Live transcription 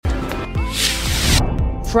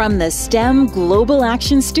From the STEM Global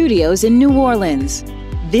Action Studios in New Orleans,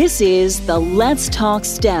 this is the Let's Talk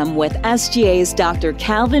STEM with SGA's Dr.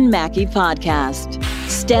 Calvin Mackie podcast.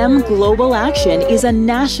 STEM Global Action is a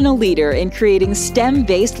national leader in creating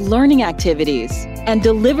STEM-based learning activities and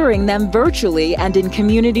delivering them virtually and in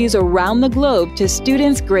communities around the globe to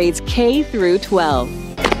students grades K through 12.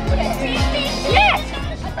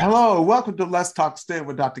 Hello, welcome to Let's Talk STEM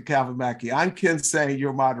with Dr. Calvin Mackie. I'm Ken Sane,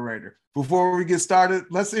 your moderator. Before we get started,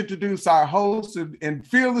 let's introduce our host and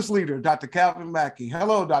fearless leader, Dr. Calvin Mackie.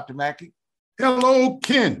 Hello, Dr. Mackie. Hello,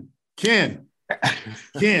 Ken. Tell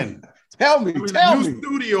me.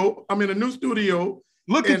 I'm in a new studio.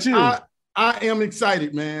 Look at you. I am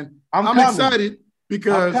excited, man. I'm excited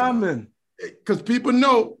because people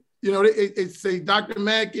know, they say Dr.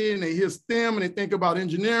 Mackie and they hear STEM and they think about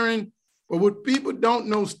engineering. But what people don't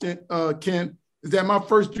know, Ken, is that my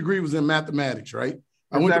first degree was in mathematics, right?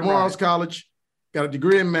 I went to Morehouse College, got a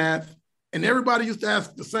degree in math, and everybody used to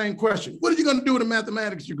ask the same question. What are you going to do with a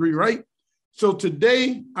mathematics degree, right? So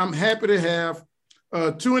today, I'm happy to have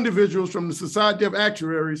two individuals from the Society of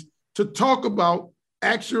Actuaries to talk about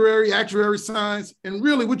actuary science, and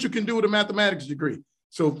really what you can do with a mathematics degree.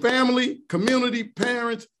 So family, community,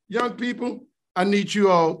 parents, young people, I need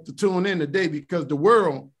you all to tune in today because the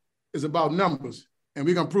world is about numbers. And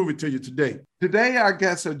we're going to prove it to you today. Today, our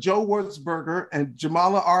guests are Joe Wurzburger and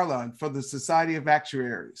Jamala Arland for the Society of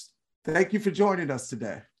Actuaries. Thank you for joining us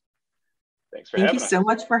today. Thanks for having us. Thank you so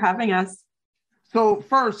much for having us. So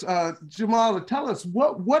first, Jamala, tell us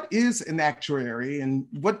what is an actuary and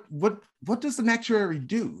what does an actuary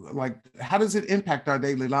do? Like, how does it impact our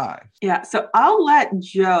daily lives? Yeah, so I'll let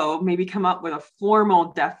Joe maybe come up with a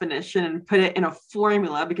formal definition and put it in a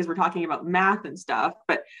formula because we're talking about math and stuff.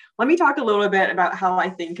 But let me talk a little bit about how I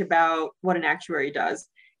think about what an actuary does.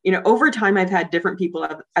 Over time, I've had different people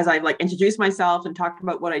as I've introduced myself and talked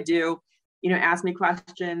about what I do, ask me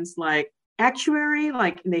questions like, actuary,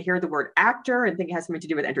 and they hear the word actor and think it has something to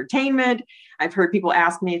do with entertainment. I've heard people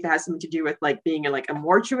ask me if it has something to do with being a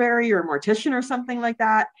mortuary or a mortician or something like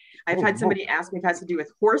that. I've had somebody ask me if it has to do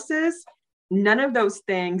with horses. None of those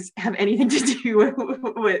things have anything to do with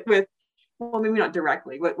well, maybe not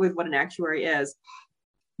directly, with what an actuary is.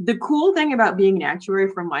 The cool thing about being an actuary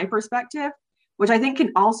from my perspective, which I think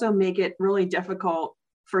can also make it really difficult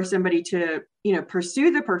for somebody to,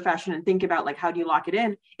 pursue the profession and think about how do you lock it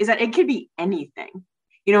in, is that it could be anything.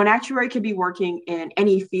 An actuary could be working in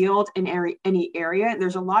any field, in any area.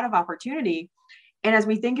 There's a lot of opportunity. And as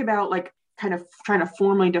we think about kind of trying to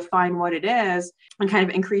formally define what it is and kind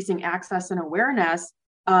of increasing access and awareness,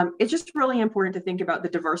 it's just really important to think about the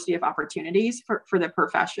diversity of opportunities for the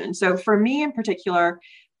profession. So for me in particular,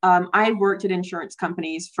 I worked at insurance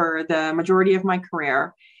companies for the majority of my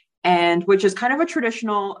career, and which is kind of a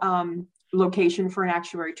traditional location for an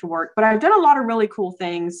actuary to work. But I've done a lot of really cool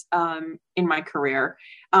things in my career.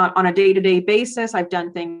 On a day-to-day basis, I've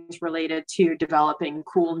done things related to developing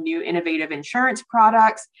cool, new, innovative insurance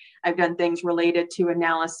products. I've done things related to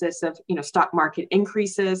analysis of, stock market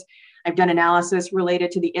increases. I've done analysis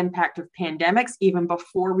related to the impact of pandemics, even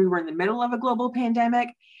before we were in the middle of a global pandemic,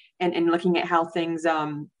 and looking at how things,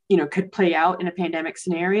 could play out in a pandemic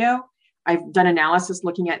scenario. I've done analysis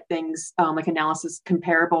looking at things like analysis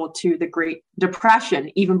comparable to the Great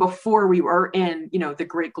Depression, even before we were in, the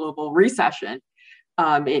Great Global Recession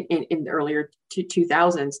in the earlier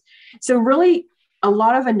 2000s. So really a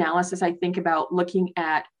lot of analysis, I think about looking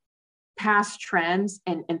at past trends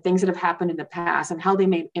and things that have happened in the past and how they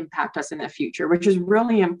may impact us in the future, which is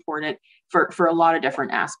really important for a lot of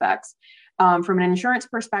different aspects. From an insurance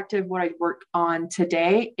perspective, what I work on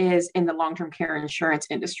today is in the long-term care insurance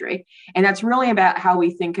industry. And that's really about how we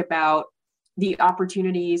think about the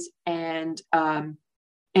opportunities and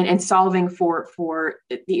solving for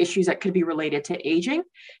the issues that could be related to aging.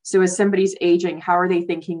 So as somebody's aging, how are they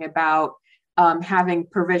thinking about having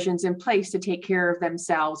provisions in place to take care of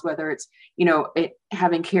themselves, whether it's,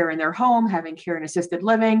 having care in their home, having care in assisted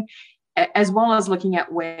living, as well as looking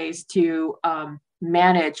at ways to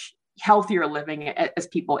manage healthier living as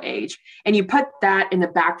people age. And you put that in the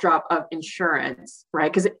backdrop of insurance,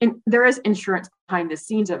 right? Because there is insurance behind the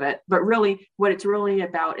scenes of it, but really what it's really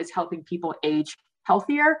about is helping people age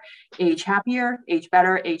healthier, age happier, age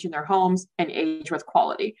better, age in their homes, and age with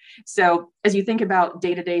quality. So as you think about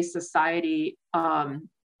day-to-day society,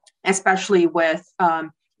 especially with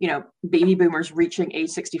baby boomers reaching age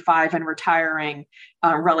 65 and retiring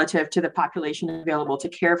relative to the population available to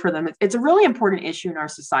care for them. It's a really important issue in our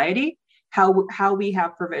society, how we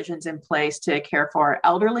have provisions in place to care for our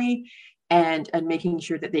elderly and making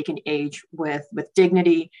sure that they can age with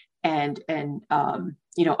dignity and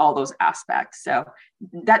all those aspects. So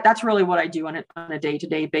that's really what I do on a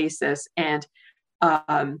day-to-day basis. And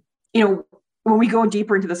when we go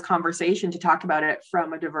deeper into this conversation to talk about it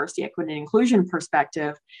from a diversity, equity, and inclusion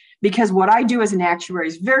perspective, because what I do as an actuary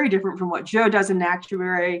is very different from what Joe does as an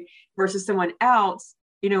actuary versus someone else.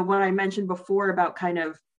 What I mentioned before about kind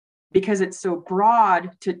of, because it's so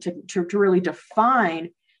broad to really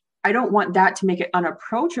define, I don't want that to make it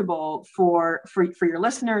unapproachable for your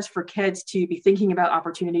listeners, for kids to be thinking about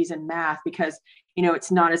opportunities in math, because,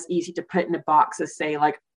 it's not as easy to put in a box as say,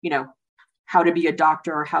 like, how to be a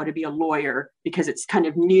doctor or how to be a lawyer, because it's kind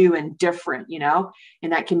of new and different,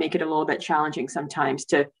 and that can make it a little bit challenging sometimes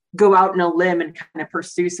to go out on a limb and kind of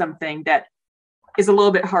pursue something that is a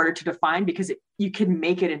little bit harder to define, because you can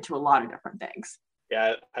make it into a lot of different things.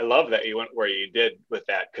 Yeah, I love that you went where you did with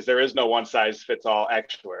that, because there is no one size fits all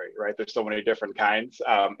actuary, right? There's so many different kinds.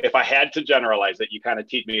 If I had to generalize it, you kind of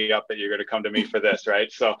teed me up that you're going to come to me for this, right?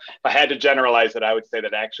 So if I had to generalize it, I would say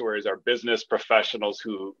that actuaries are business professionals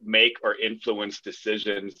who make or influence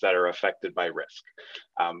decisions that are affected by risk.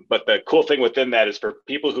 But the cool thing within that is for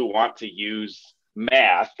people who want to use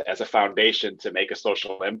math as a foundation to make a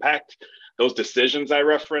social impact, those decisions I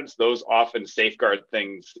referenced, those often safeguard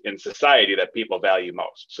things in society that people value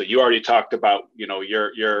most. So you already talked about,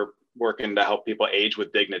 you're working to help people age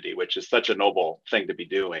with dignity, which is such a noble thing to be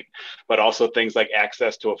doing, but also things like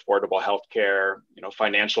access to affordable healthcare,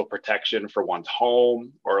 financial protection for one's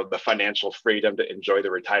home, or the financial freedom to enjoy the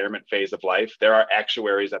retirement phase of life. There are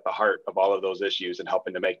actuaries at the heart of all of those issues and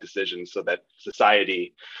helping to make decisions so that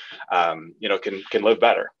society, can live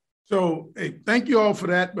better. So, hey, thank you all for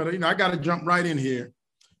that. But, I got to jump right in here.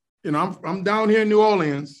 I'm down here in New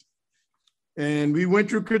Orleans, and we went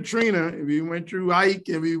through Katrina, and we went through Ike,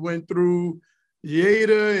 and we went through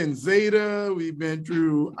Yeda and Zeta. We've been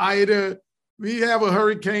through Ida. We have a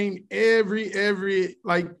hurricane every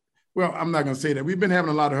I'm not going to say that. We've been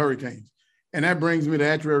having a lot of hurricanes. And that brings me to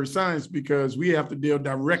actuary science, because we have to deal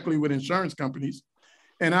directly with insurance companies.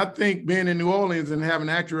 And I think being in New Orleans and having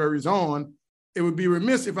actuaries on, it would be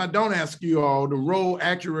remiss if I don't ask you all the role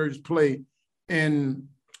actuaries play in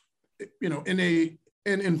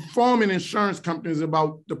informing insurance companies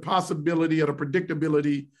about the possibility or the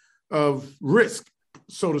predictability of risk,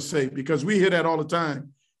 so to say, because we hear that all the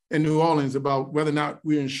time in New Orleans about whether or not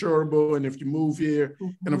we're insurable and if you move here.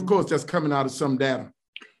 Mm-hmm. And of course, that's coming out of some data.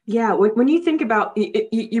 Yeah, when you think about,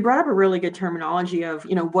 you brought up a really good terminology of,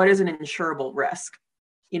 what is an insurable risk?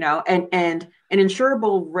 And an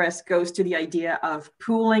insurable risk goes to the idea of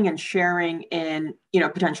pooling and sharing in,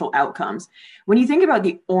 potential outcomes. When you think about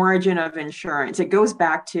the origin of insurance, it goes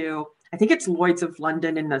back to, I think it's Lloyd's of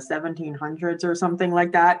London in the 1700s or something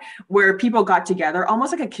like that, where people got together,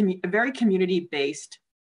 almost like a very community-based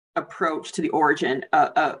approach to the origin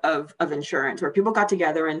of insurance, where people got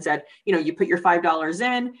together and said, you put your $5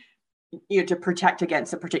 in, to protect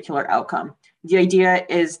against a particular outcome. The idea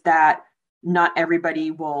is that not everybody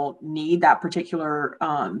will need that particular,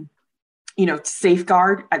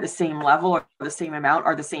 safeguard at the same level or the same amount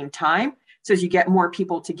or the same time. So as you get more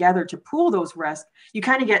people together to pool those risks, you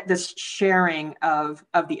kind of get this sharing of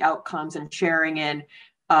the outcomes and sharing in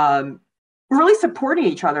really supporting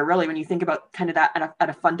each other, really, when you think about kind of that at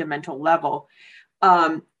a fundamental level.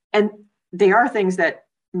 And they are things that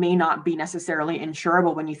may not be necessarily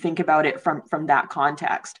insurable when you think about it from that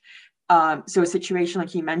context. So a situation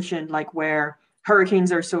like you mentioned, like where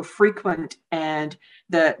hurricanes are so frequent and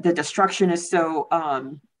the destruction is so,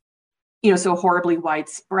 so horribly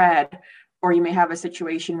widespread, or you may have a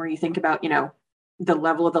situation where you think about, the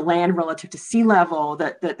level of the land relative to sea level,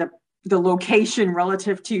 the location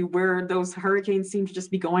relative to where those hurricanes seem to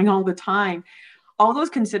just be going all the time. All those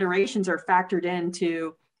considerations are factored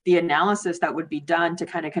into the analysis that would be done to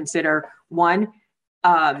kind of consider, one,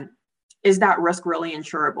 is that risk really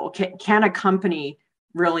insurable? Can a company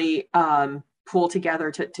really pull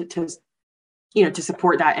together to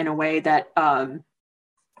support that in a way that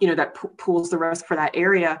that pools the risk for that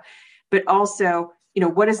area? But also,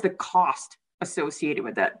 what is the cost associated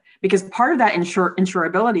with it? Because part of that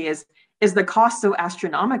insurability is the cost so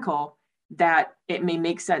astronomical that it may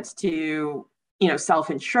make sense to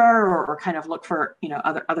self-insure or kind of look for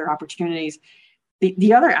other opportunities.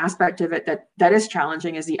 The other aspect of it that is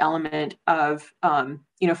challenging is the element of,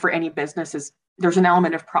 for any business is there's an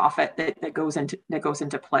element of profit that goes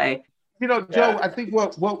into play. Joe, I think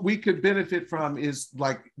what we could benefit from is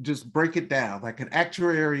just break it down. Like an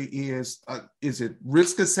actuary is it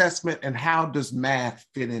risk assessment, and how does math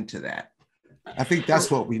fit into that? I think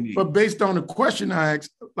that's what we need. But based on the question I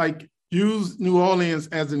asked, use New Orleans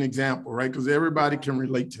as an example, right? Because everybody can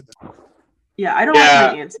relate to that. Yeah, I don't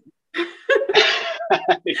have any answer.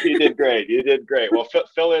 You did great. You did great. Well,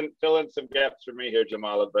 fill in some gaps for me here,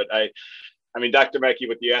 Jamala. But I mean, Dr. Mackie,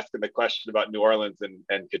 with you asking the question about New Orleans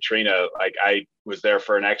and Katrina, like I was there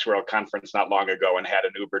for an actuarial conference not long ago and had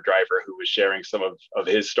an Uber driver who was sharing some of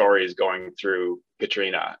his stories going through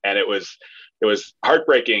Katrina, and it was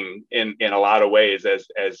heartbreaking in a lot of ways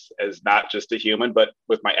as not just a human, but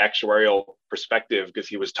with my actuarial perspective, because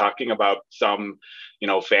he was talking about some,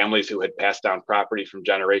 families who had passed down property from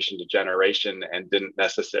generation to generation and didn't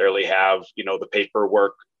necessarily have, the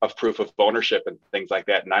paperwork of proof of ownership and things like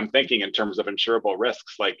that. And I'm thinking in terms of insurable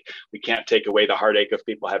risks, like we can't take away the heartache of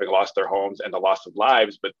people having lost their homes and the loss of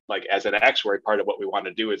lives, but like as an actuary, part of what we want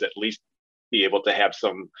to do is at least be able to have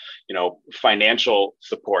some, financial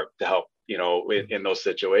support to help, in those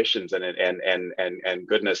situations. And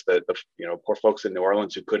goodness, the poor folks in New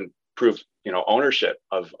Orleans who couldn't prove, ownership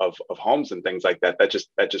of homes and things like that. That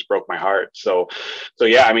just broke my heart. So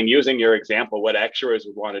yeah, I mean, using your example, what actuaries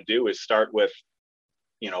would want to do is start with,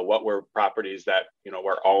 what were properties that,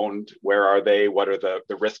 were owned, where are they, what are the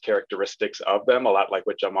risk characteristics of them, a lot like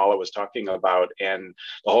what Jamala was talking about. And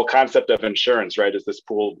the whole concept of insurance, right, is this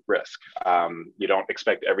pooled risk. You don't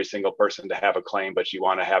expect every single person to have a claim, but you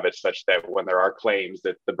want to have it such that when there are claims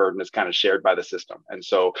that the burden is kind of shared by the system. And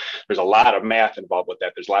so there's a lot of math involved with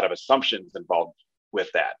that. There's a lot of assumptions involved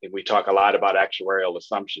with that. And we talk a lot about actuarial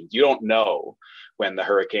assumptions. You don't know when the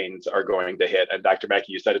hurricanes are going to hit. And Dr.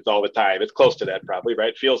 Mackie, you said it's all the time. It's close to that probably,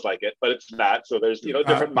 right? Feels like it, but it's not. So there's,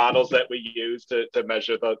 different models that we use to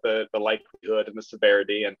measure the likelihood and the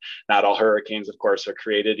severity. And not all hurricanes, of course, are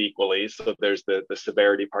created equally. So there's the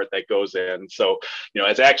severity part that goes in. So,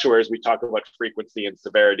 as actuaries, we talk about frequency and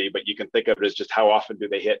severity, but you can think of it as just how often do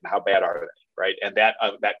they hit and how bad are they, right? And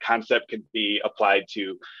that concept can be applied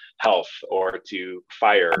to health or to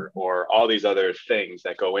fire or all these other things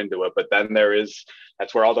that go into it. But then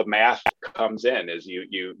that's where all the math comes in, is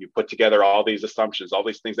you put together all these assumptions, all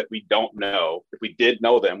these things that we don't know. If we did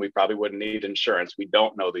know them, we probably wouldn't need insurance. We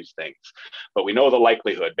don't know these things, but we know the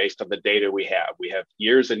likelihood based on the data we have. We have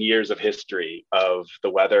years and years of history of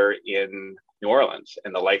the weather in New Orleans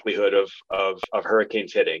and the likelihood of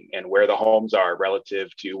hurricanes hitting and where the homes are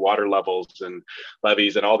relative to water levels and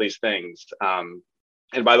levees and all these things.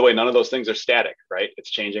 And by the way, none of those things are static, right?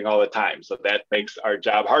 It's changing all the time. So that makes our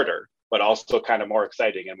job harder, but also kind of more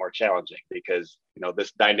exciting and more challenging because,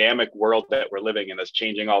 this dynamic world that we're living in is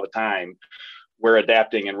changing all the time. We're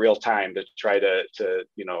adapting in real time to try to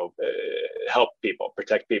help people,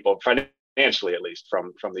 protect people financially, at least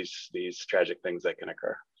from these tragic things that can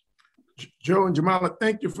occur. Joe and Jamala,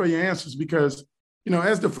 thank you for your answers because,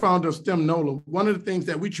 as the founder of STEM NOLA, one of the things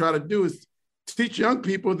that we try to do is teach young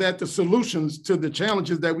people that the solutions to the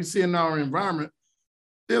challenges that we see in our environment,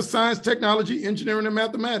 there's science, technology, engineering, and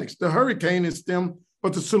mathematics. The hurricane is STEM,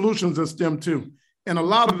 but the solutions are STEM too. And a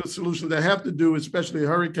lot of the solutions that have to do, especially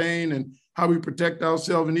hurricane and how we protect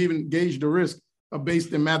ourselves and even gauge the risk, are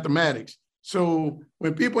based in mathematics. So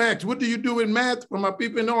when people ask, what do you do with math? When my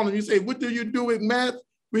people in New Orleans, you say, what do you do with math?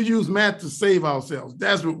 We use math to save ourselves.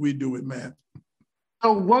 That's what we do with math.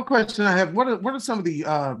 So one question I have, what are some of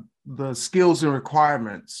the skills and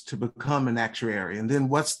requirements to become an actuary? And then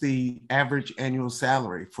what's the average annual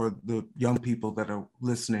salary for the young people that are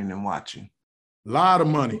listening and watching? A lot of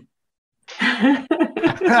money.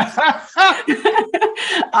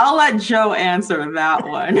 I'll let Joe answer that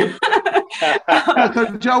one.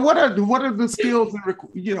 So Joe, what are the skills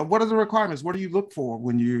and what are the requirements? What do you look for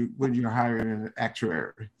when you're hiring an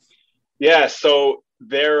actuary? Yeah, so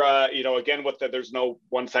there, again, there's no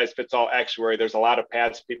one size fits all actuary. There's a lot of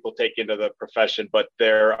paths people take into the profession, but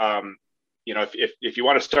there, if you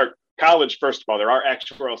want to start college, first of all, there are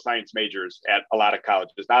actuarial science majors at a lot of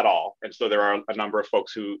colleges, not all. And so there are a number of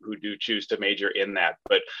folks who do choose to major in that.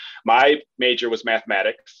 But my major was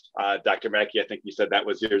mathematics. Dr. Mackie, I think you said that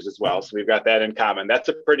was yours as well. So we've got that in common. That's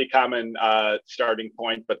a pretty common starting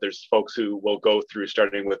point, but there's folks who will go through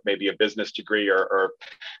starting with maybe a business degree or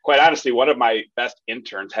quite honestly, one of my best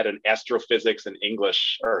interns had an astrophysics and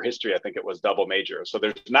English or history, I think it was double major. So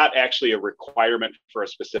there's not actually a requirement for a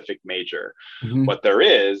specific major. Mm-hmm. What there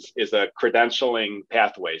is a credentialing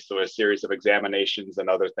pathway. So a series of examinations and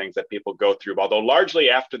other things that people go through, although largely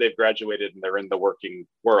after they've graduated and they're in the working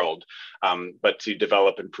world, but to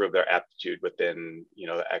develop and prove their aptitude within,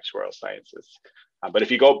 the actuarial sciences. But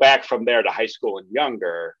if you go back from there to high school and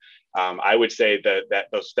younger, I would say that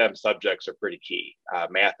those STEM subjects are pretty key,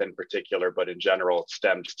 math in particular, but in general,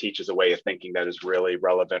 STEM teaches a way of thinking that is really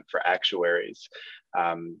relevant for actuaries.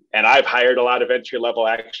 And I've hired a lot of entry-level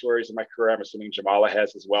actuaries in my career. I'm assuming Jamala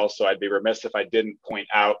has as well. So I'd be remiss if I didn't point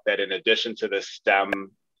out that in addition to the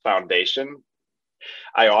STEM foundation,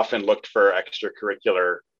 I often looked for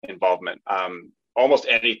extracurricular involvement. Almost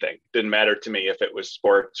anything didn't matter to me if it was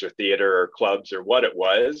sports or theater or clubs or what it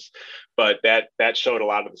was, but that showed a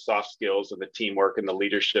lot of the soft skills and the teamwork and the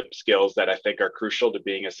leadership skills that I think are crucial to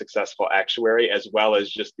being a successful actuary, as well as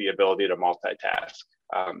just the ability to multitask.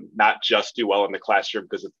 Not just do well in the classroom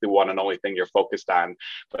because it's the one and only thing you're focused on,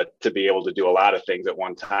 but to be able to do a lot of things at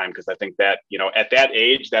one time. Because I think that, at that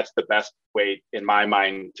age, that's the best way in my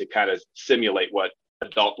mind to kind of simulate what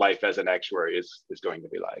adult life as an actuary is going to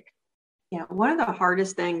be like. Yeah, one of the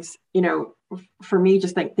hardest things, for me,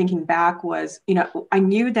 just thinking back was, I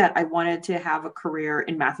knew that I wanted to have a career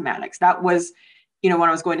in mathematics. That was, when I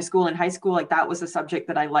was going to school in high school, like that was the subject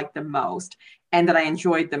that I liked the most and that I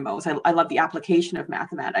enjoyed the most. I love the application of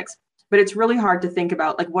mathematics, but it's really hard to think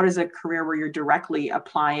about like, what is a career where you're directly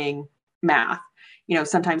applying math?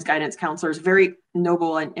 Sometimes guidance counselors, very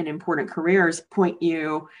noble and important careers, point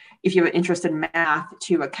you, if you have an interest in math,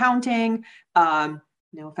 to accounting,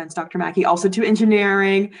 no offense, Dr. Mackie, also to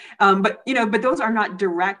engineering, but those are not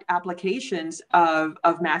direct applications of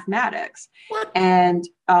mathematics, and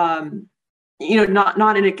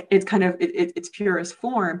not in it's kind of its purest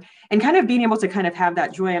form, and kind of being able to kind of have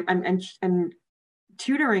that joy. I'm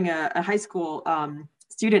tutoring a high school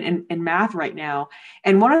student in math right now,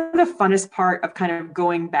 and one of the funnest part of kind of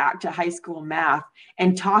going back to high school math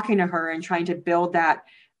and talking to her and trying to build that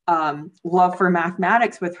love for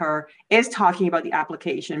mathematics with her is talking about the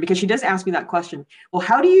application, because she does ask me that question. Well,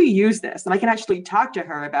 how do you use this? And I can actually talk to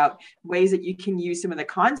her about ways that you can use some of the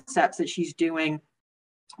concepts that she's doing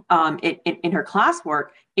in her classwork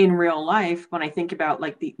in real life. When I think about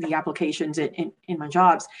like the applications in my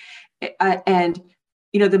jobs, and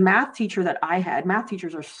the math teacher that I had, math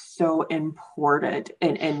teachers are so important,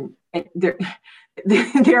 and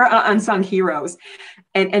they're unsung heroes,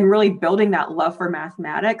 and really building that love for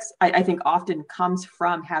mathematics, I think often comes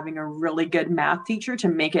from having a really good math teacher to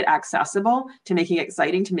make it accessible, to make it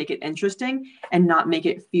exciting, to make it interesting, and not make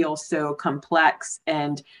it feel so complex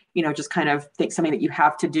and just kind of think something that you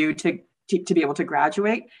have to do to be able to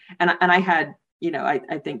graduate. And I had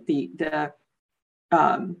I think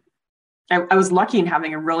I was lucky in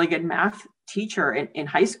having a really good math teacher in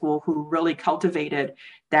high school who really cultivated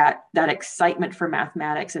that excitement for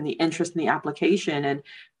mathematics and the interest in the application. And,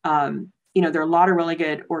 there are a lot of really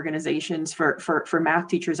good organizations for math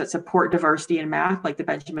teachers that support diversity in math, like the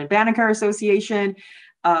Benjamin Banneker Association,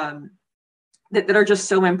 that are just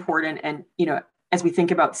so important. And, as we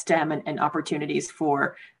think about STEM and opportunities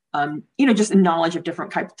for, just knowledge of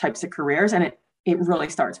different types of careers. And it really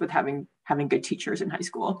starts with having good teachers in high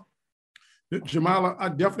school. Jamala, I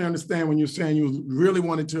definitely understand when you're saying you really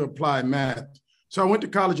wanted to apply math. So I went to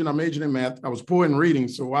college and I majored in math. I was poor in reading,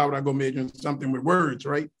 so why would I go major in something with words,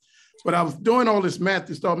 right? But I was doing all this math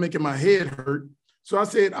to start making my head hurt. So I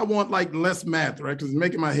said, I want like less math, right? Because it's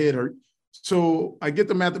making my head hurt. So I get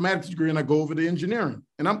the mathematics degree and I go over to engineering.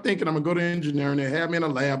 And I'm thinking I'm gonna go to engineering. They have me in a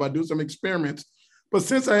lab, I do some experiments. But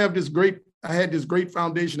since I had this great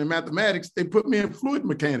foundation in mathematics, they put me in fluid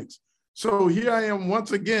mechanics. So here I am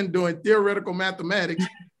once again doing theoretical mathematics,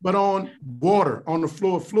 but on water, on the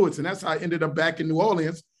flow of fluids. And that's how I ended up back in New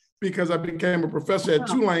Orleans, because I became a professor at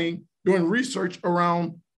Tulane doing research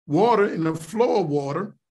around water and the flow of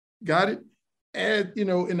water, got it? And,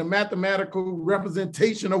 in the mathematical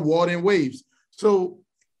representation of water and waves. So,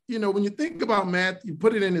 when you think about math, you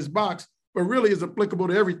put it in this box, but really it's applicable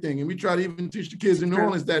to everything. And we try to even teach the kids in New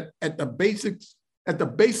Orleans that at the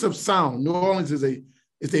base of sound, New Orleans is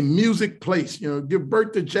a music place, give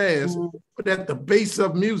birth to jazz, but at the base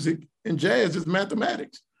of music and jazz is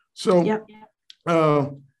mathematics. So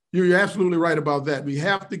you're absolutely right about that. We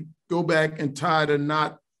have to go back and tie the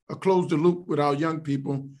knot or close the loop with our young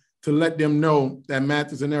people to let them know that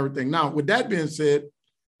math is in everything. Now, with that being said,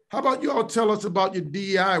 how about you all tell us about your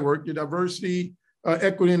DEI work, your diversity,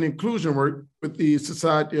 equity, and inclusion work with the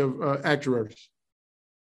Society of Actuaries?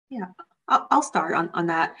 Yeah. I'll start on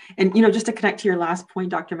that. And, just to connect to your last point,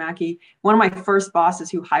 Dr. Mackie, one of my first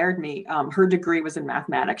bosses who hired me, her degree was in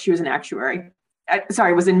mathematics. She was an actuary.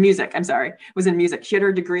 Was in music. Was in music. She had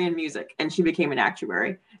her degree in music and she became an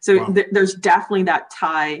actuary. So wow. There's definitely that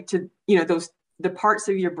tie to, the parts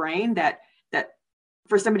of your brain that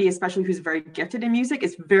for somebody, especially who's very gifted in music,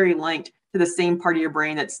 is very linked to the same part of your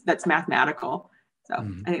brain that's mathematical. So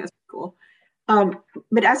I think that's cool.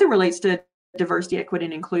 But as it relates to diversity, equity,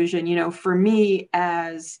 and inclusion, for me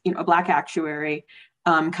as a Black actuary,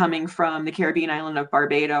 coming from the Caribbean island of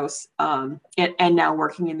Barbados, and now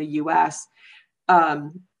working in the U.S.,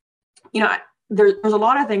 there's a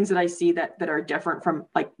lot of things that I see that are different from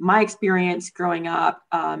like my experience growing up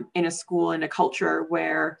in a school in a culture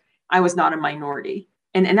where I was not a minority.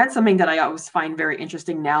 And that's something that I always find very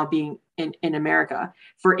interesting now being in America.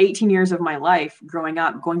 For 18 years of my life, growing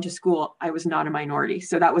up, going to school, I was not a minority.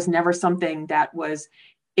 So that was never something that was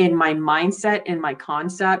in my mindset, in my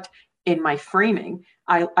concept, in my framing.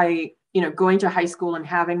 I going to high school and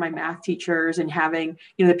having my math teachers and having,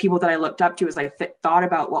 the people that I looked up to as I thought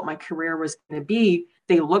about what my career was going to be,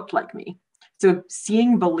 they looked like me. So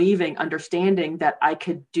seeing, believing, understanding that I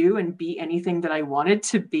could do and be anything that I wanted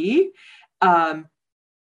to be,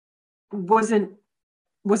 wasn't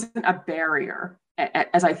a barrier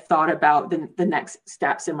as I thought about the next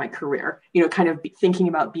steps in my career, kind of thinking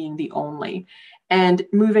about being the only. And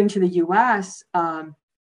moving to the US,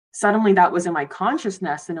 suddenly that was in my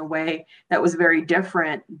consciousness in a way that was very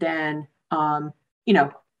different than,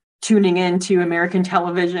 tuning into American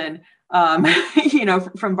television,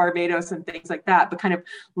 from Barbados and things like that, but kind of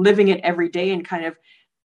living it every day and kind of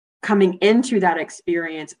coming into that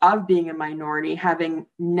experience of being a minority, having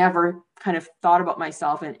never kind of thought about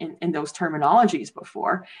myself in those terminologies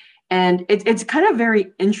before. And it's kind of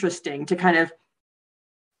very interesting to kind of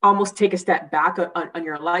almost take a step back on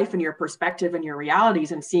your life and your perspective and your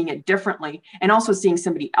realities and seeing it differently, and also seeing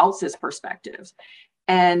somebody else's perspectives.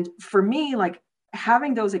 And for me, like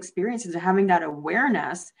having those experiences and having that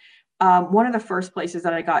awareness, one of the first places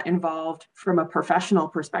that I got involved from a professional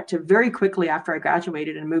perspective very quickly after I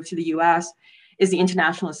graduated and moved to the US is the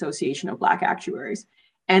International Association of Black Actuaries.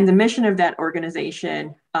 And the mission of that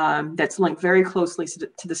organization, that's linked very closely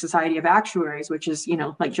to the Society of Actuaries, which is,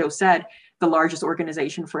 like Joe said, the largest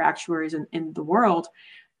organization for actuaries in the world.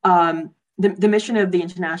 The mission of the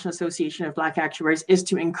International Association of Black Actuaries is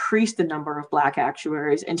to increase the number of Black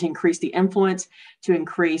actuaries and to increase the influence, to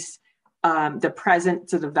increase the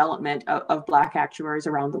presence, the development of Black actuaries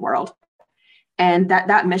around the world. And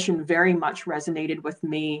that mission very much resonated with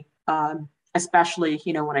me, especially,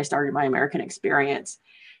 when I started my American experience.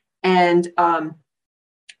 And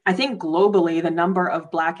I think globally, the number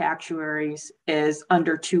of Black actuaries is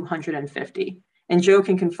under 250. And Joe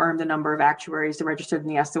can confirm the number of actuaries that are registered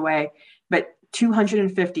in the SOA, but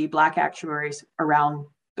 250 Black actuaries around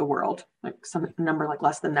the world, like some number like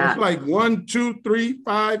less than that. It's like 1, 2, 3,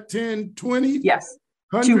 5, 10, 20. Yes.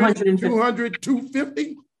 100, 200,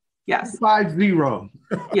 250. Yes. 50.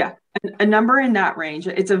 Yeah. A number in that range.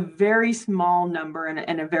 It's a very small number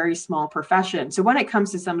and a very small profession. So when it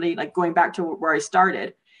comes to somebody, like going back to where I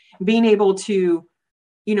started, being able to,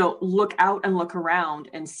 look out and look around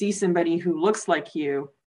and see somebody who looks like you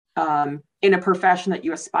in a profession that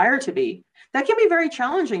you aspire to be, that can be very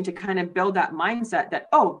challenging to kind of build that mindset that,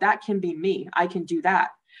 oh, that can be me. I can do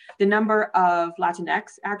that. The number of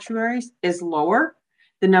Latinx actuaries is lower.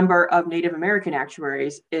 The number of Native American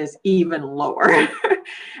actuaries is even lower.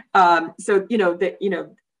 And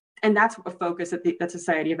that's a focus that the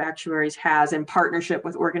Society of Actuaries has in partnership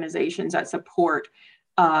with organizations that support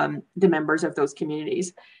the members of those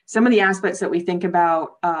communities. Some of the aspects that we think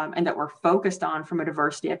about and that we're focused on from a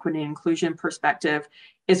diversity, equity, and inclusion perspective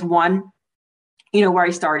is one, where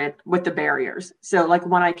I started with the barriers. So like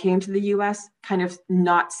when I came to the US, kind of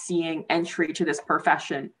not seeing entry to this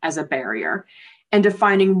profession as a barrier, and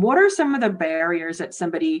defining what are some of the barriers that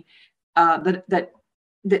somebody, that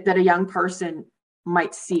a young person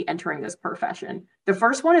might see entering this profession. The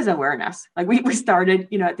first one is awareness. Like we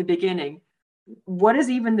started, at the beginning, what is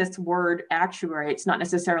even this word actuary? It's not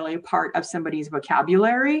necessarily a part of somebody's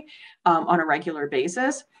vocabulary on a regular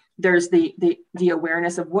basis. There's the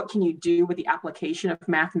awareness of what can you do with the application of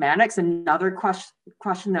mathematics. Another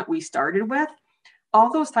question that we started with.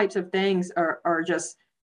 All those types of things are just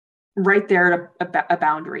right there at a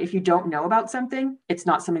boundary. If you don't know about something, it's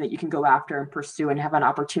not something that you can go after and pursue and have an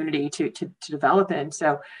opportunity to develop in.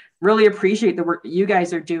 So really appreciate the work that you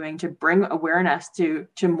guys are doing to bring awareness to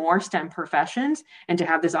more STEM professions and to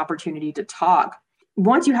have this opportunity to talk.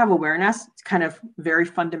 Once you have awareness, it's kind of very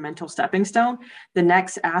fundamental stepping stone. The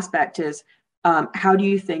next aspect is how do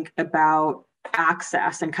you think about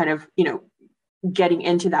access and kind of, getting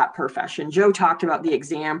into that profession? Joe talked about the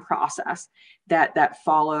exam process that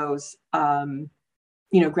follows,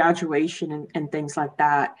 graduation and things like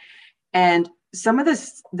that. And some of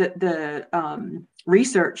this, the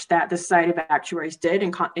research that the Society of Actuaries did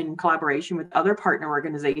in collaboration with other partner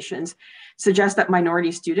organizations suggests that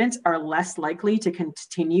minority students are less likely to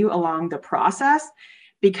continue along the process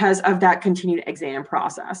because of that continued exam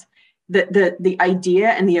process. The idea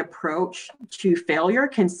and the approach to failure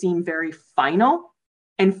can seem very final,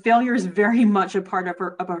 and failure is very much a part of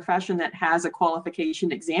a profession that has a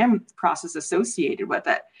qualification exam process associated with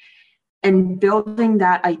it. And building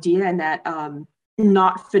that idea and that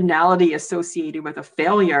not finality associated with a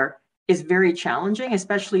failure is very challenging,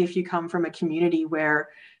 especially if you come from a community where,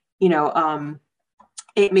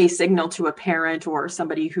 it may signal to a parent or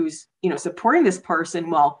somebody who's, supporting this person,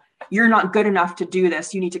 well, you're not good enough to do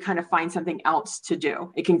this. You need to kind of find something else to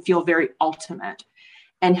do. It can feel very ultimate.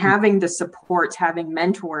 And having the supports, having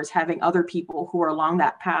mentors, having other people who are along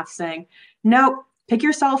that path saying, nope, pick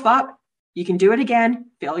yourself up. You can do it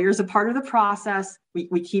again. Failure is a part of the process.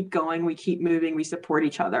 We keep going, we keep moving, we support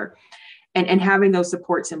each other. And having those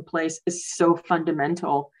supports in place is so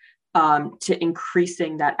fundamental to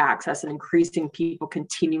increasing that access and increasing people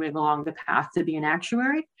continuing along the path to be an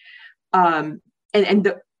actuary.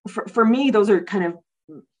 For me, those are kind of,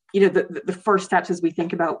 the first steps as we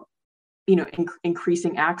think about,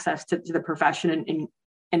 increasing access to the profession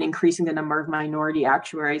and increasing the number of minority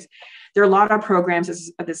actuaries. There are a lot of programs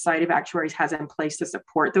that the Society of Actuaries has in place to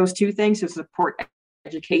support those two things, to support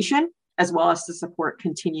education, as well as to support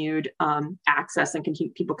continued access and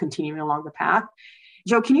people continuing along the path.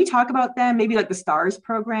 Joe, can you talk about them? Maybe like the STARS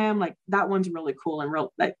program, like that one's really cool and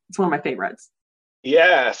it's one of my favorites.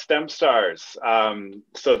 Yeah, STEM Stars.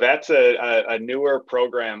 So that's a newer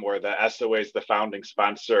program where the SOA is the founding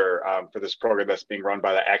sponsor for this program that's being run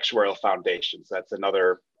by the Actuarial Foundations. That's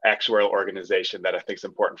another actuarial organization that I think is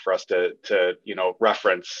important for us to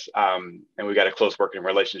reference. And we got a close working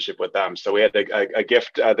relationship with them. So we had a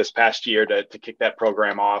gift this past year to kick that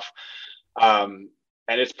program off.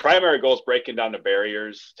 And its primary goal is breaking down the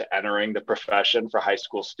barriers to entering the profession for high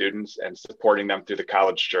school students and supporting them through the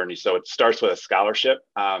college journey. So it starts with a scholarship.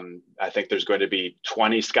 I think there's going to be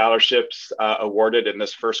 20 scholarships awarded in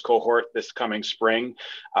this first cohort this coming spring.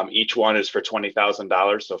 Each one is for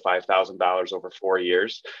 $20,000, so $5,000 over 4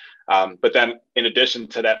 years. But then in addition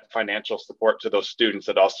to that financial support to those students,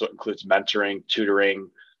 it also includes mentoring, tutoring,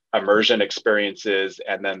 immersion experiences,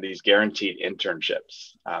 and then these guaranteed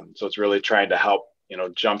internships. So it's really trying to help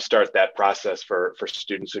jumpstart that process for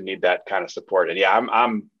students who need that kind of support. And yeah,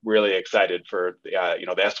 I'm really excited for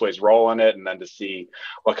the SOA's role in it, and then to see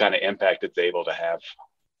what kind of impact it's able to have.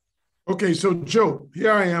 Okay, so Joe,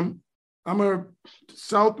 here I am. I'm a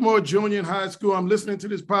sophomore junior in high school. I'm listening to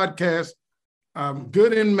this podcast. I'm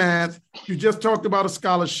good in math. You just talked about a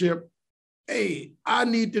scholarship. Hey, I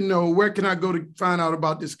need to know, where can I go to find out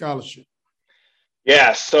about this scholarship?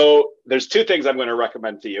 Yeah, so there's two things I'm going to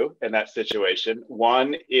recommend to you in that situation.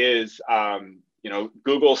 One is,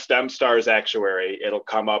 Google STEM Stars Actuary. It'll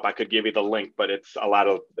come up. I could give you the link, but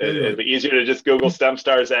it'll be easier to just Google STEM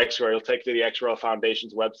Stars Actuary. It'll take you to the Actuarial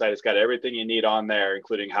Foundation's website. It's got everything you need on there,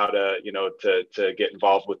 including how to get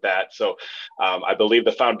involved with that. So I believe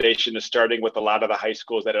the foundation is starting with a lot of the high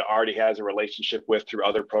schools that it already has a relationship with through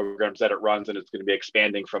other programs that it runs, and it's going to be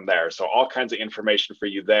expanding from there. So all kinds of information for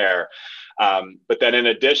you there. But then in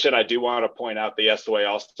addition, I do want to point out the SOA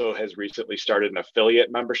also has recently started an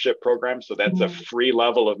affiliate membership program. So that's a free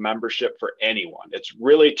level of membership for anyone. It's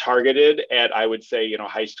really targeted at, I would say,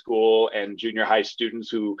 high school and junior high students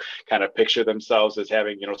who kind of picture themselves as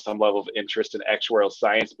having, some level of interest in actuarial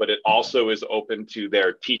science, but it also is open to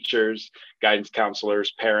their teachers, guidance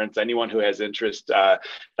counselors, parents, anyone who has interest.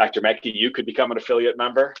 Dr. Mackie, you could become an affiliate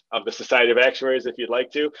member of the Society of Actuaries if you'd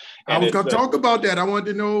like to. And I was going to talk about that. I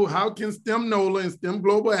wanted to know, how can STEM NOLA and STEM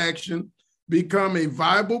Global Action become a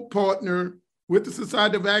viable partner with the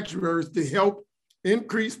Society of Actuaries to help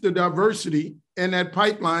increase the diversity in that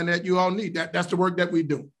pipeline that you all need? That's the work that we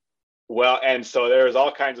do. Well, and so there's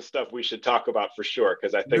all kinds of stuff we should talk about for sure,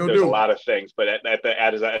 because I think there's a lot of things. But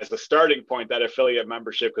as a starting point, that affiliate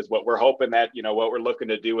membership, because what we're hoping that, what we're looking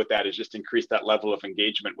to do with that is just increase that level of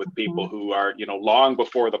engagement with people who are, long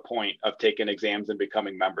before the point of taking exams and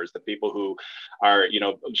becoming members. The people who are,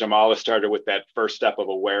 Jamala started with that first step of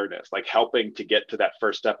awareness, like helping to get to that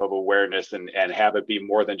first step of awareness and have it be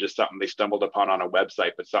more than just something they stumbled upon on a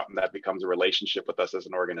website, but something that becomes a relationship with us as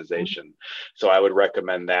an organization. So I would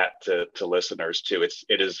recommend that to listeners too.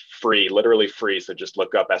 It is free, literally free. So just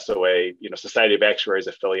look up SOA, Society of Actuaries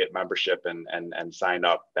affiliate membership and sign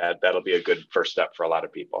up. That'll be a good first step for a lot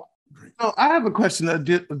of people. So I have a question.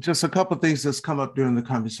 Just a couple of things that's come up during the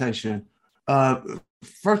conversation.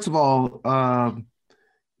 First of all, are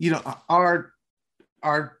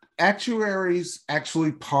actuaries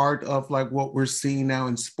actually part of like what we're seeing now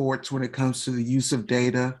in sports when it comes to the use of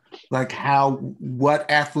data, like what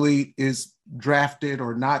athlete is drafted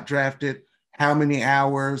or not drafted, how many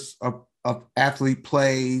hours of athlete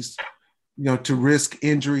plays, to risk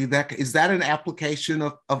injury? Is that an application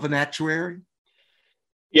of an actuary?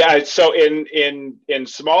 Yeah, so in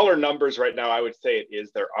smaller numbers right now, I would say it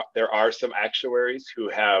is there are some actuaries who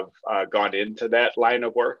have gone into that line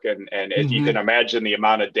of work, and as you can imagine, the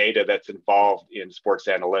amount of data that's involved in sports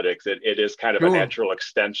analytics, it is kind of a natural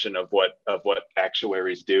extension of what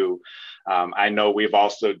actuaries do. I know we've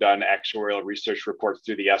also done actuarial research reports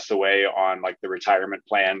through the SOA on like the retirement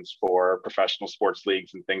plans for professional sports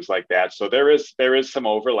leagues and things like that. So there is some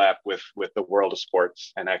overlap with the world of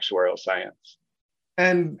sports and actuarial science.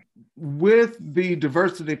 And with the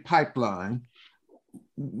diversity pipeline,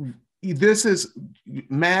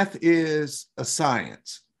 math is a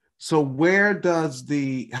science. So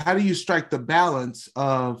how do you strike the balance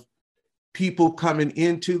of people coming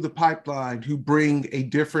into the pipeline who bring a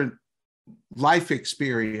different life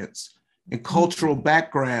experience and cultural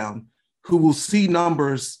background, who will see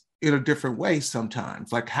numbers in a different way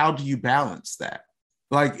sometimes? Like, how do you balance that?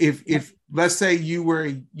 Like if let's say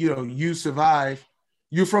you survive,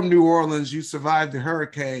 you're from New Orleans, you survived the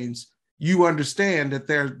hurricanes, you understand that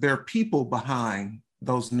there are people behind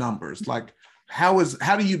those numbers. Like, how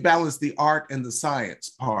do you balance the art and the science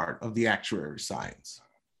part of the actuary science?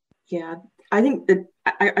 Yeah, I think that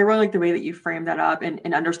I really like the way that you frame that up, and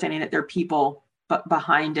understanding that there are people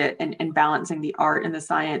behind it, and balancing the art and the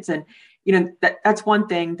science. And that's one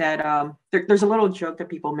thing that there's a little joke that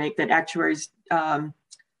people make that actuaries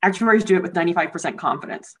do it with 95%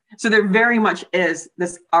 confidence. So there very much is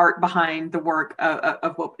this art behind the work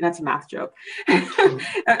of what, that's a math joke.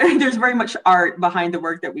 There's very much art behind the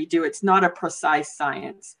work that we do. It's not a precise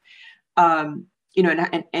science.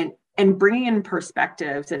 And bringing in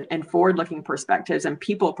perspectives and forward-looking perspectives and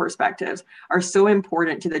people perspectives are so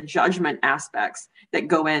important to the judgment aspects that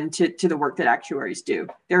go into the work that actuaries do.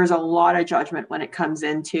 There is a lot of judgment when it comes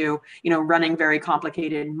into, running very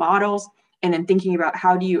complicated models, and then thinking about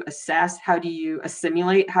how do you assess, how do you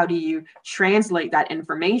assimilate, how do you translate that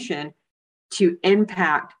information to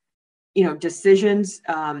impact, decisions,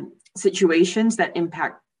 situations that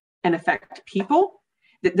impact and affect people.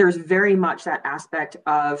 That there's very much that aspect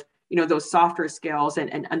of, those softer skills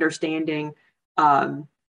and understanding,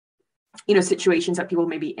 situations that people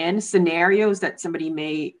may be in, scenarios that somebody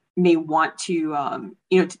may want to,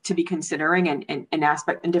 to be considering, and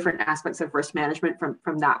different aspects of risk management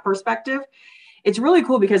from that perspective. It's really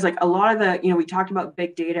cool because, like, a lot of the, we talked about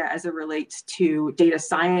big data as it relates to data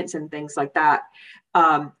science and things like that.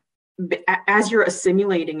 As you're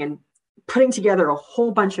assimilating and putting together a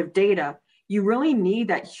whole bunch of data, you really need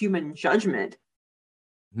that human judgment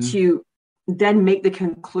to then make the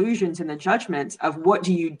conclusions and the judgments of what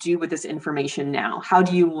do you do with this information now? How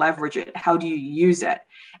do you leverage it? How do you use it?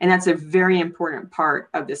 And that's a very important part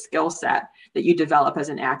of the skill set that you develop as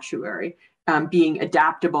an actuary, being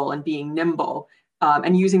adaptable and being nimble,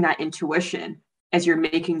 and using that intuition as you're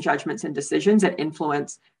making judgments and decisions that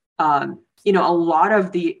influence, a lot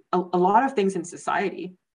of things in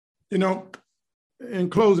society. In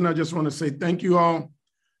closing, I just want to say thank you all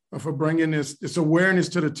for bringing this awareness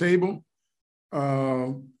to the table.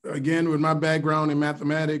 Again, with my background in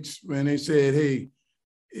mathematics, when they said, hey,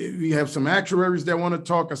 we have some actuaries that want to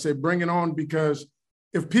talk, I said, bring it on, because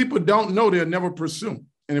if people don't know, they'll never pursue.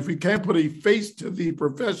 And if we can't put a face to the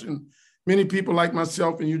profession, many people like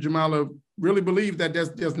myself and you, Jamala, really believe that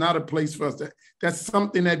there's not a place for us. That's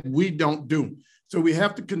something that we don't do. So we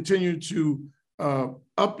have to continue to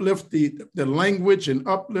uplift the language and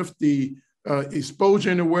uplift the exposure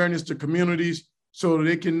and awareness to communities, so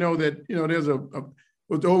they can know that, there's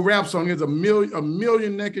with the old rap song, there's a million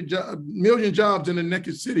jobs in the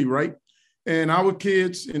naked city, right? And our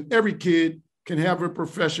kids and every kid can have a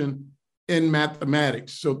profession in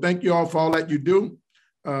mathematics. So thank you all for all that you do.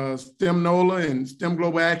 STEM NOLA and STEM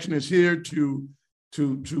Global Action is here to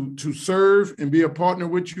serve and be a partner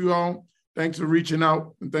with you all. Thanks for reaching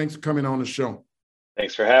out, and thanks for coming on the show.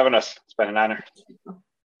 Thanks for having us. It's been an honor.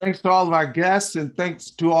 Thanks to all of our guests, and thanks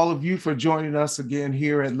to all of you for joining us again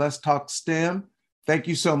here at Let's Talk STEM. Thank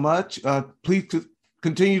you so much. Please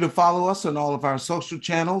continue to follow us on all of our social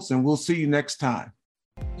channels, and we'll see you next time.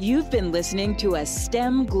 You've been listening to a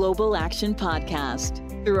STEM Global Action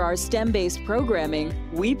podcast. Through our STEM-based programming,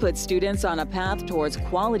 we put students on a path towards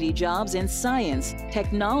quality jobs in science,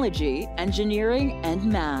 technology, engineering, and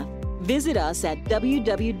math. Visit us at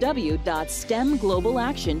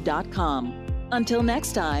www.stemglobalaction.com. Until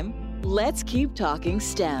next time, let's keep talking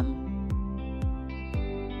STEM.